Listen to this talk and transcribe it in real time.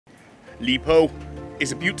Libjo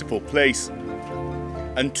is a beautiful place,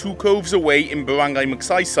 and 2 coves away in Barangay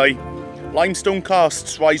Magsaysay, limestone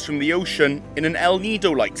casts rise from the ocean in an El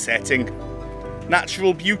Nido-like setting.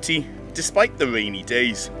 Natural beauty despite the rainy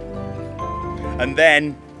days. And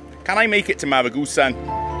then, can I make it to Maragusan?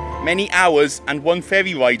 Many hours and 1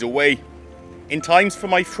 ferry ride away, in times for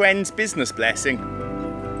my friend's business blessing.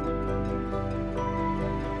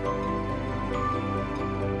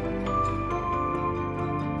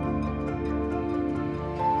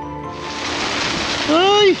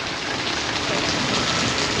 Hi!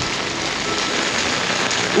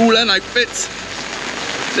 All in outfits.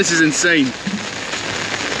 This is insane.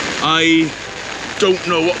 I don't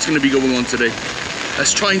know what's going to be going on today.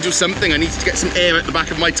 Let's try and do something. I need to get some air at the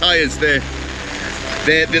back of my tyres there.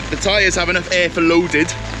 The tyres have enough air for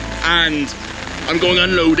loaded, and I'm going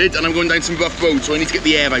unloaded, and I'm going down some rough roads, so I need to get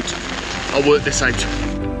the air out. I'll work this out.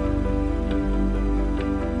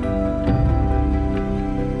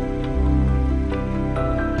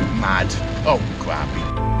 Mad. Oh, crappy.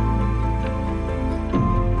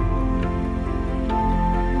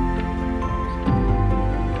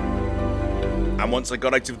 And once I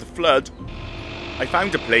got out of the flood, I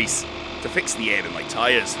found a place to fix the air in my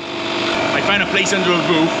tyres. I found a place under a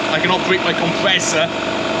roof. I can operate my compressor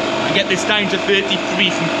and get this down to 33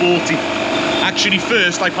 from 40. Actually,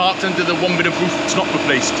 first I parked under the one bit of roof that's not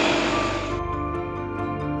replaced.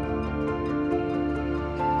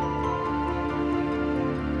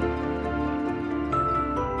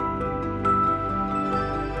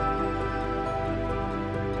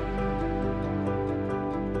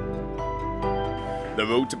 The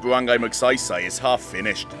road to Barangay Magsaysay is half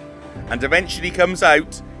finished, and eventually comes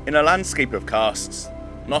out in a landscape of casts,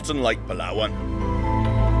 not unlike Palawan.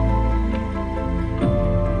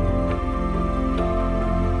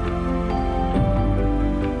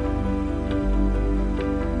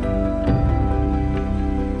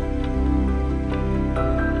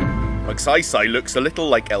 Magsaysay looks a little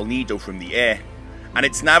like El Nido from the air, and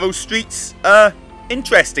its narrow streets are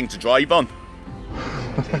interesting to drive on.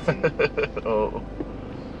 Oh.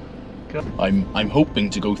 I'm hoping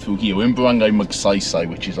to go through here. We're in Barangay Magsaysay,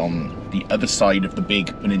 which is on the other side of the big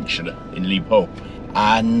peninsula in Libjo,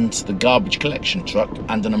 and the garbage collection truck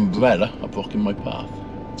and an umbrella are blocking my path.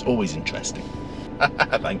 It's always interesting.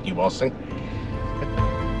 Thank you, bossing.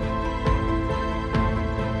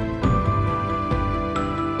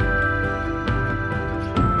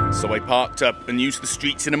 So I parked up and used the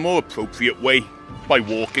streets in a more appropriate way by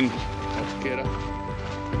walking. Let's get up.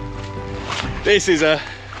 This is a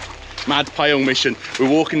mad payong mission. We're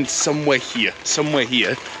walking somewhere here.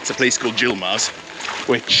 It's a place called Gilmar's,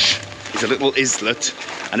 which is a little islet,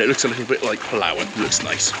 and it looks a little bit like Palawan. It looks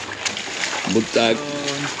nice. Buntag.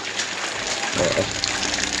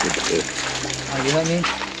 You help me?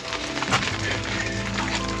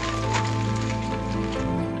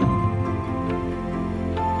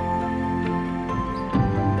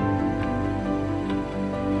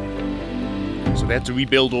 So they had to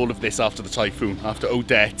rebuild all of this after the typhoon. After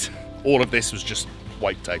Odette, all of this was just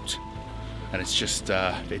wiped out. And it's just,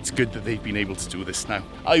 it's good that they've been able to do this now.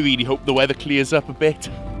 I really hope the weather clears up a bit.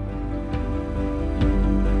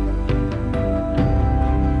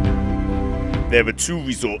 There are 2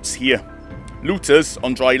 resorts here. Luta's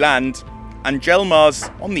on dry land and Gelmar's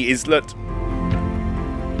on the islet.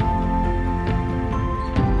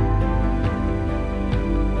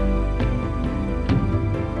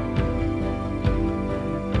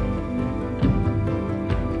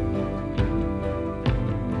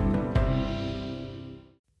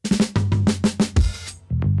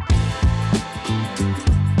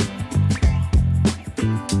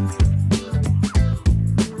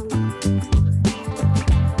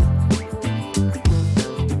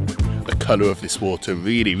 The colour of this water,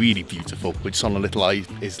 really, really beautiful. We're just on a little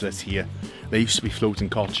islet here. There used to be floating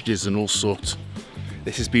cottages and all sorts.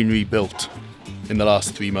 This has been rebuilt in the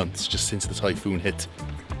last 3 months, just since the typhoon hit.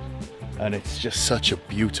 And it's just such a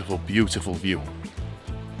beautiful, beautiful view.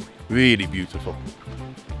 Really beautiful.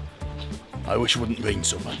 I wish it wouldn't rain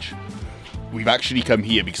so much. We've actually come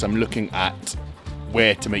here because I'm looking at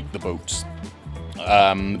where to make the boats.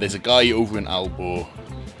 There's a guy over in Albo.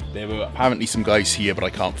 There were apparently some guys here, but I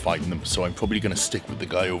can't find them, so I'm probably going to stick with the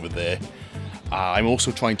guy over there. I'm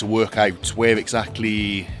also trying to work out where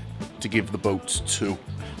exactly to give the boats to.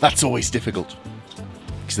 That's always difficult,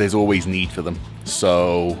 because there's always need for them.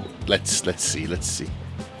 So let's see.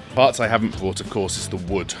 Parts I haven't brought, of course, is the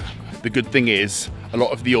wood. The good thing is, a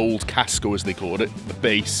lot of the old casco, as they called it, the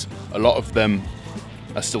base, a lot of them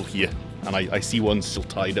are still here, and I see one still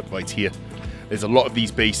tied up right here. There's a lot of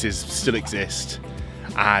these bases still exist,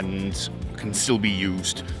 and can still be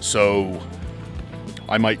used. So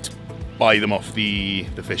I might buy them off the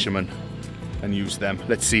fishermen and use them.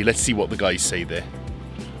 Let's see what the guys say there.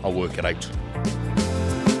 I'll work it out.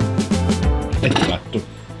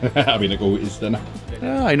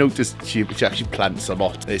 I noticed she actually plants a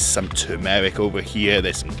lot. There's some turmeric over here,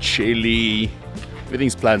 there's some chili.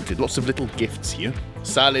 Everything's planted, lots of little gifts here.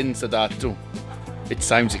 Salin sa dato. It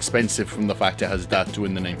sounds expensive from the fact it has dato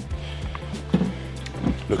in the name.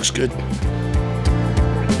 Looks good.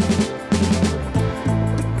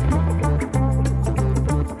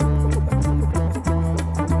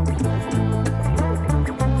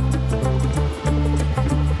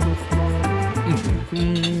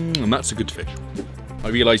 And that's a good fish. I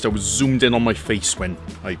realised I was zoomed in on my face when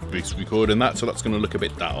I was recording that, so that's going to look a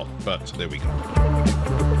bit dark, but there we go.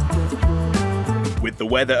 With the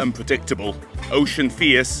weather unpredictable, ocean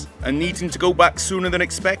fierce, and needing to go back sooner than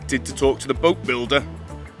expected to talk to the boat builder,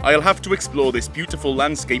 I'll have to explore this beautiful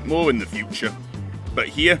landscape more in the future. But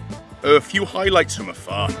here are a few highlights from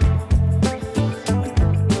afar.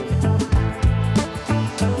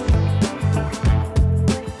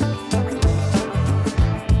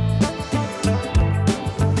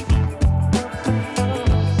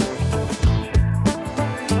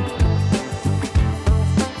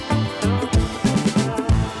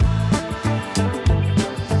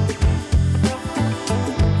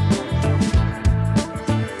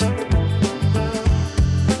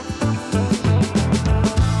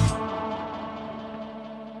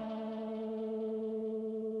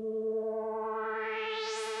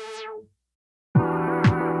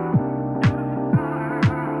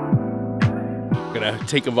 Gonna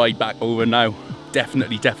take a ride back over now.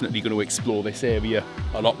 Definitely gonna explore this area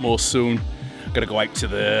a lot more soon. Gonna go out to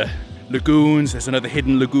the lagoons. There's another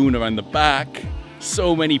hidden lagoon around the back.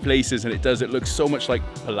 So many places, and it looks so much like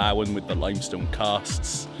Palawan with the limestone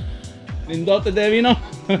casts. Nindot there, you know.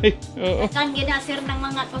 Kan gina sir ng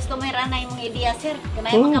mga customer anay mong idea sir.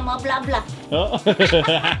 Kanay mga bla-bla.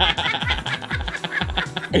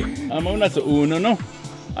 Amo na sa uno, no?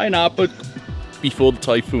 Ay napod before the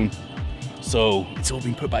typhoon. So it's all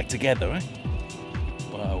been put back together, right?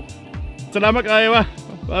 Wow. Salamat kayo.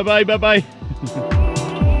 Bye bye.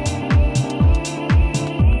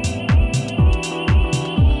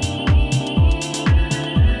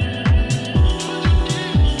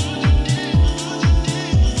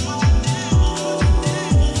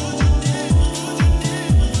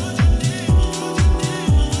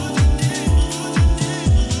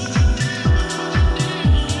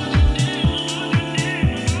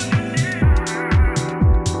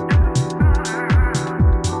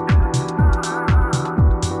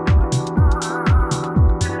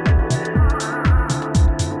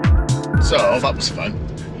 So that was fun.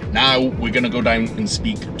 Now we're gonna go down and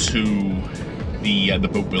speak to the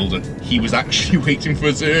boat builder. He was actually waiting for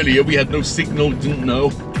us earlier. We had no signal, didn't know.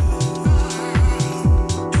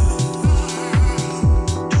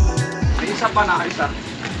 Isa pa na, isa.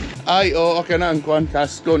 Ay, oh, okay na ang kuan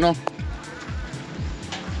kasko, no?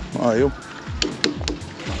 Ayo.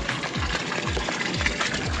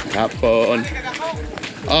 Kapon.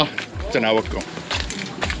 Ah, tinawag ko.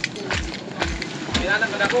 Ginana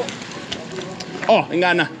ka dako. Oh,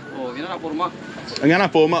 ingana. Oh, ginana forma.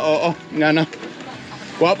 Ingana forma, oo, ingana.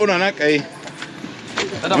 Wapo na nak ay.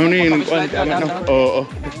 Ano ni kuan kana no? Oo.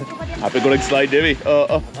 Happy ko slide diri.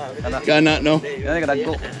 Oo. Kana no. Ginana ka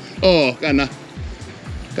dako. Oh, kana.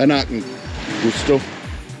 Kana gusto.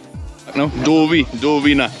 No, Dovi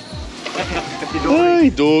na.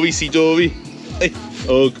 Ay, Dovi. Ay,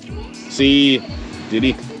 og si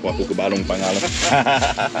Didi. Wapo ko balong pangalan.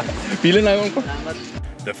 Pila na ako.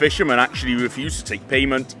 The fisherman actually refused to take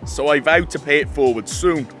payment, so I vowed to pay it forward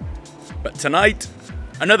soon. But tonight,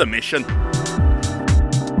 another mission.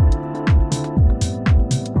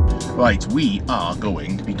 Right, we are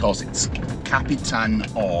going because it's Capitan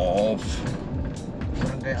of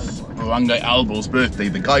Barangay Albo's birthday,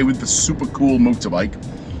 the guy with the super cool motorbike.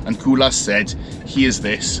 And Kulas said, here's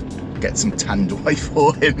this, get some tandoy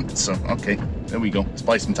for him. So, okay, there we go, let's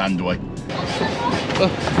buy some tandoy.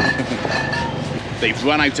 They've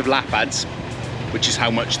run out of lapads, which is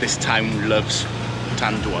how much this town loves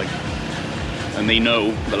tandoy. And they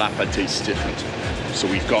know the lapad tastes different. So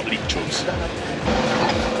we've got Libjos.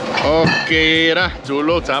 Okay,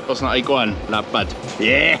 tulo tapos na ikuan lapad.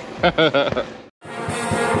 Yeah.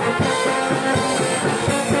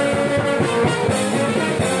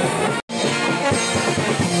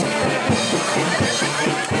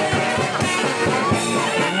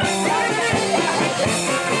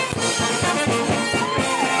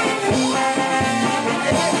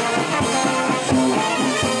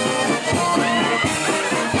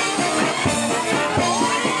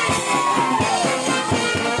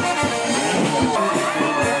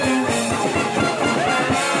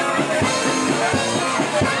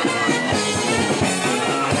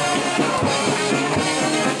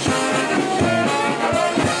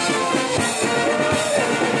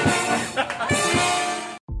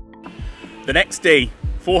 The next day,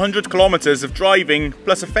 400 kilometres of driving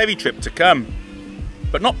plus a ferry trip to come.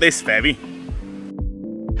 But not this ferry.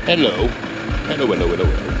 Hello. Hello, hello, hello,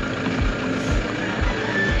 hello.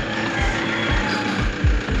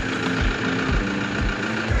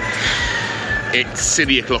 It's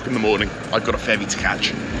 3 o'clock in the morning. I've got a ferry to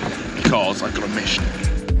catch because I've got a mission.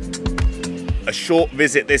 A short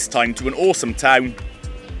visit this time to an awesome town.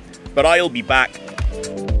 But I'll be back.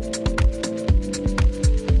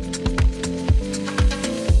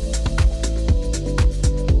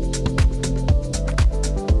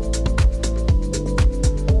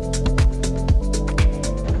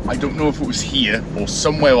 I don't know if it was here or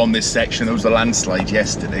somewhere on this section. There was a landslide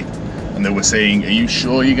yesterday and they were saying, are you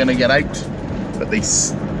sure you're going to get out? But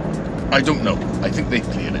I don't know. I think they've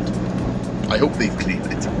cleared it. I hope they've cleared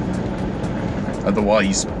it.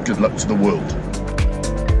 Otherwise, good luck to the world.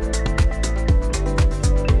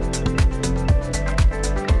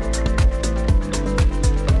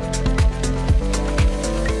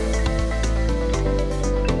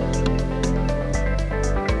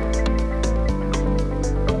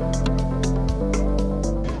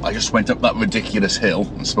 I just went up that ridiculous hill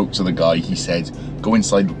and spoke to the guy. He said, go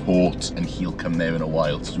inside the port and he'll come there in a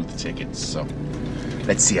while to do the tickets. So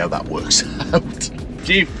let's see how that works out.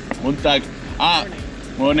 Chief, muntag.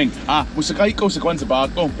 Morning. Musakay ko sa kwan sa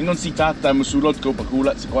barko. Ingon si tata, musulod ko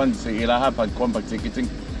pagkulat sa kwan sa ilaha pagkwan pag-ticketing.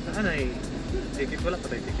 Saan ay ticket? Wala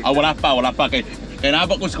pa tayo ticket. Wala pa. Kaya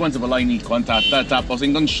nabak ko sa kwan sa balay ni kwan tata. Tapos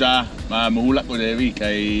ingon siya, mahulak ko Devi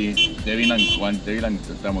kay Devi lang kwan. Devi lang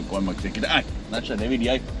tata magkwan mag-ticket. Ay, na siya, Devi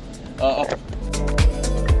di ay.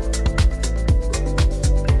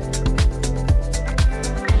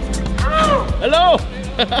 Hello!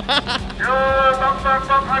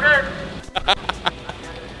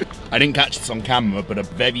 I didn't catch this on camera, but a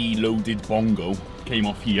very loaded bongo came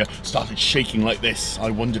off here, started shaking like this. I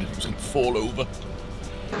wondered if it was going to fall over.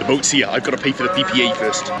 The boat's here. I've got to pay for the PPA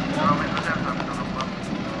first.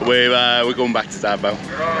 We're going back to Davao.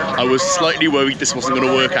 I was slightly worried this wasn't going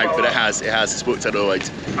to work out, but it has. It's worked out all right.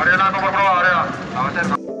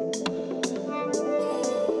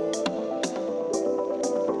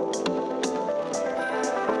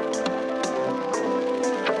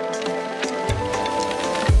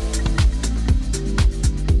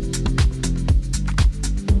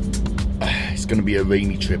 It's going to be a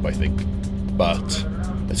rainy trip, I think. But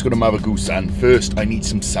let's go to Maragusan. First, I need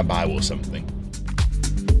some sabaw or something.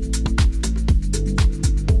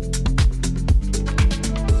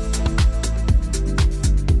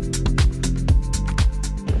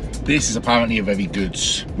 This is apparently a very good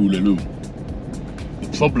boolaloo.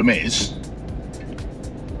 The problem is,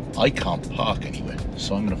 I can't park anywhere,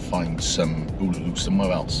 so I'm going to find some boolaloo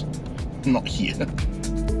somewhere else. Not here.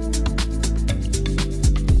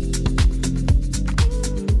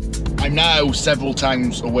 I'm now several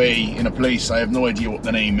times away in a place I have no idea what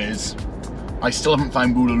the name is. I still haven't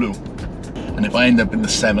found boolaloo. And if I end up in the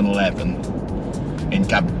 7-Eleven in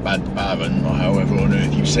Cabadbaran, or however on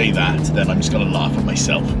earth you say that, then I'm just going to laugh at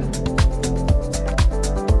myself.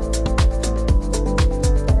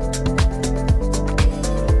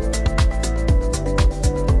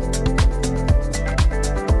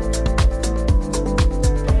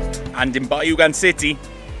 And in Bayugan City,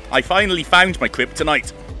 I finally found my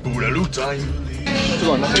kryptonite. Boolaloo time!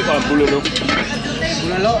 Ito, nakita ang bulalo.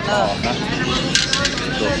 Bulalo na.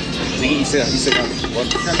 Sige, isa ka.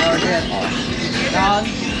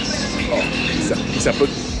 Isa po.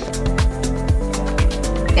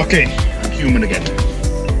 Okay, I'm human again.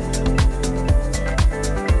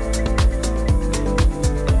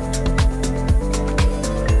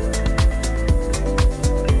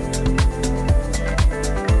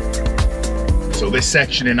 So this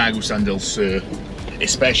section in Agusan del Sur,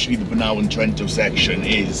 especially the Banao and Trento section,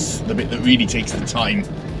 is the bit that really takes the time.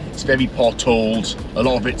 It's very potholed, a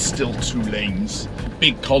lot of it's still 2 lanes.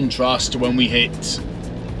 Big contrast to when we hit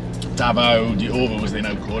Davao de Oro, as they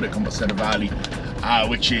now call it, Compostela Valley,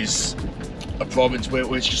 which is a province where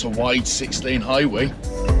it's just a wide 6-lane highway.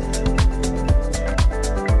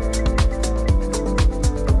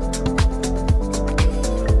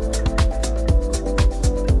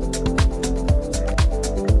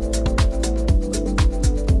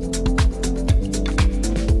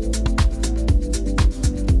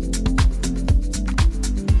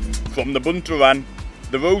 From the Bunturan,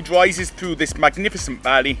 the road rises through this magnificent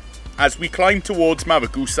valley as we climb towards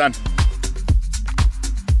Maragusan.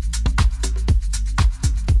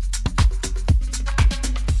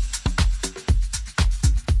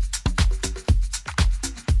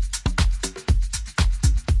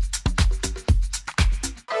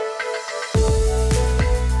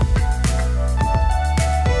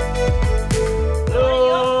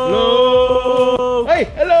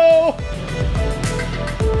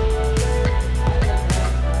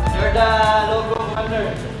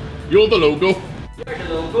 You're the logo. You're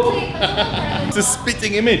the logo. It's a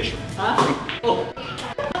spitting image. Huh? Oh.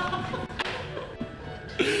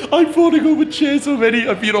 I'm falling over chairs already.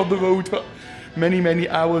 I've been on the road for many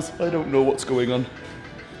hours. I don't know what's going on.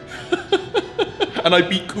 And I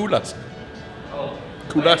beat Kulas.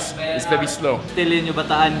 Kulas is very slow. Still in yung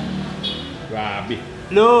bataan. Grabe.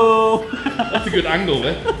 Hello! That's a good angle,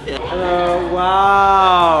 eh? Hello,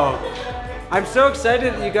 wow! I'm so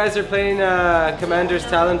excited that you guys are playing Commander's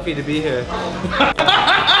Talent Fee to be here.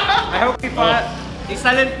 I hope you find it's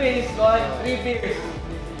talent fee is going 3 beers.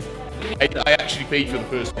 I actually paid for the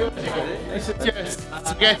first one. I said yes,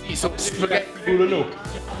 spaghetti, so spaghetti bulalo.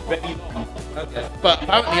 Okay. But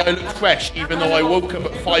apparently I looked fresh, even though I woke up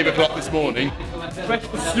at 5 o'clock this morning.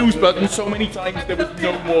 Pressed the snooze button so many times there was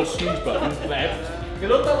no more snooze buttons left. And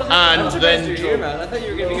then man. I thought you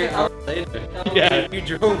were gonna be here hours later. Yeah. You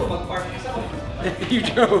drove. You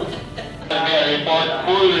drove.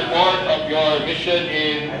 Full report of your mission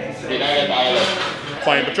in Dinagat Island.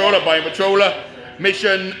 Buying patroller.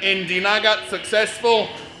 Mission in Dinagat, successful.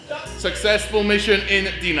 Successful mission in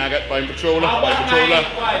Dinagat, buying patroller. How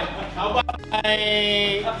about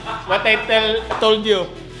what I told you?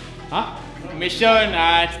 Huh? Mission,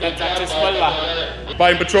 it's not successful lah.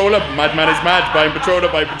 Buying patroller, madman is mad. Buying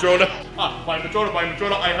patroller. Buying patroller.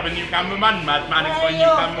 I have a new cameraman. Madman is my new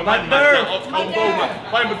cameraman. Madman of combo.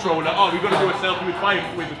 Buying patroller. Oh, we're gonna do a selfie with buying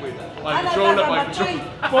patroller.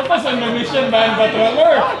 Focus on the mission, buying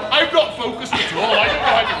patroller. I'm not focused at all. I don't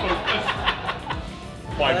know how to focus.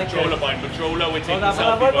 Buying patroller. We're taking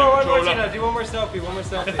selfie. One more, Tina. Do one more selfie.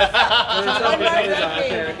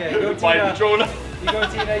 Okay. Go, Tina. Buying patroller. You go,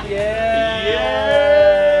 Tina. Yes.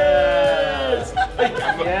 Buying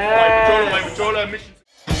patroller. Mission.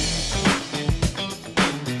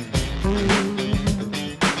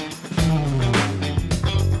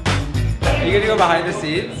 You gonna go behind the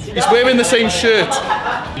scenes? He's wearing the same shirt.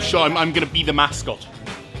 Sure, I'm gonna be the mascot.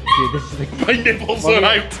 Dude, this is the... My nipples are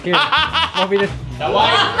out. Here, Bobby, this...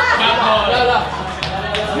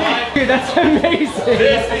 Dude, that's amazing.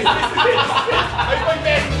 This is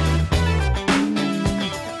it.